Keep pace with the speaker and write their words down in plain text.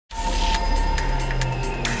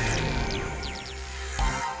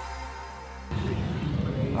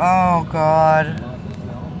Oh, God.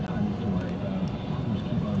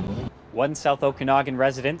 One South Okanagan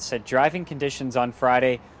resident said driving conditions on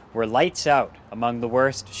Friday were lights out, among the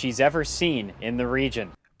worst she's ever seen in the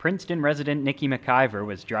region. Princeton resident Nikki McIver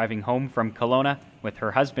was driving home from Kelowna with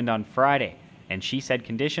her husband on Friday, and she said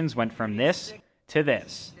conditions went from this to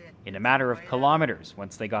this in a matter of kilometers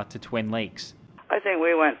once they got to Twin Lakes. I think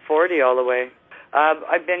we went 40 all the way.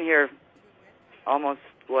 I've been here almost,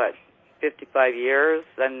 55 years,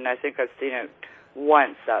 and I think I've seen it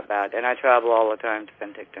once that bad, and I travel all the time to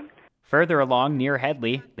Penticton. Further along near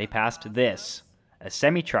Hedley, they passed this, a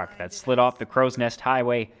semi-truck that slid off the Crowsnest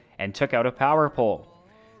Highway and took out a power pole.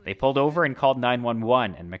 They pulled over and called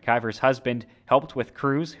 911, and McIver's husband helped with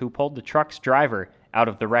crews who pulled the truck's driver out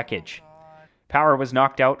of the wreckage. Power was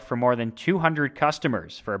knocked out for more than 200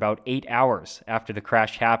 customers for about 8 hours after the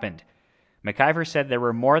crash happened. McIver said there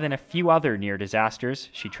were more than a few other near disasters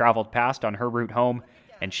she traveled past on her route home,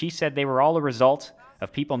 and she said they were all a result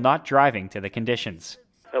of people not driving to the conditions.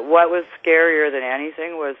 But what was scarier than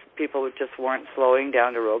anything was people who just weren't slowing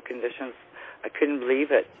down to road conditions. I couldn't believe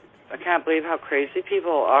it. I can't believe how crazy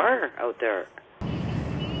people are out there.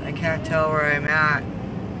 I can't tell where I'm at.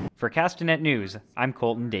 For Castanet News, I'm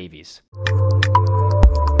Colton Davies.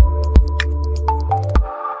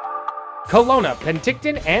 Kelowna,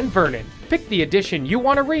 Penticton, and Vernon. Pick the edition you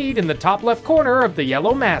want to read in the top left corner of the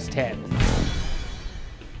yellow masthead.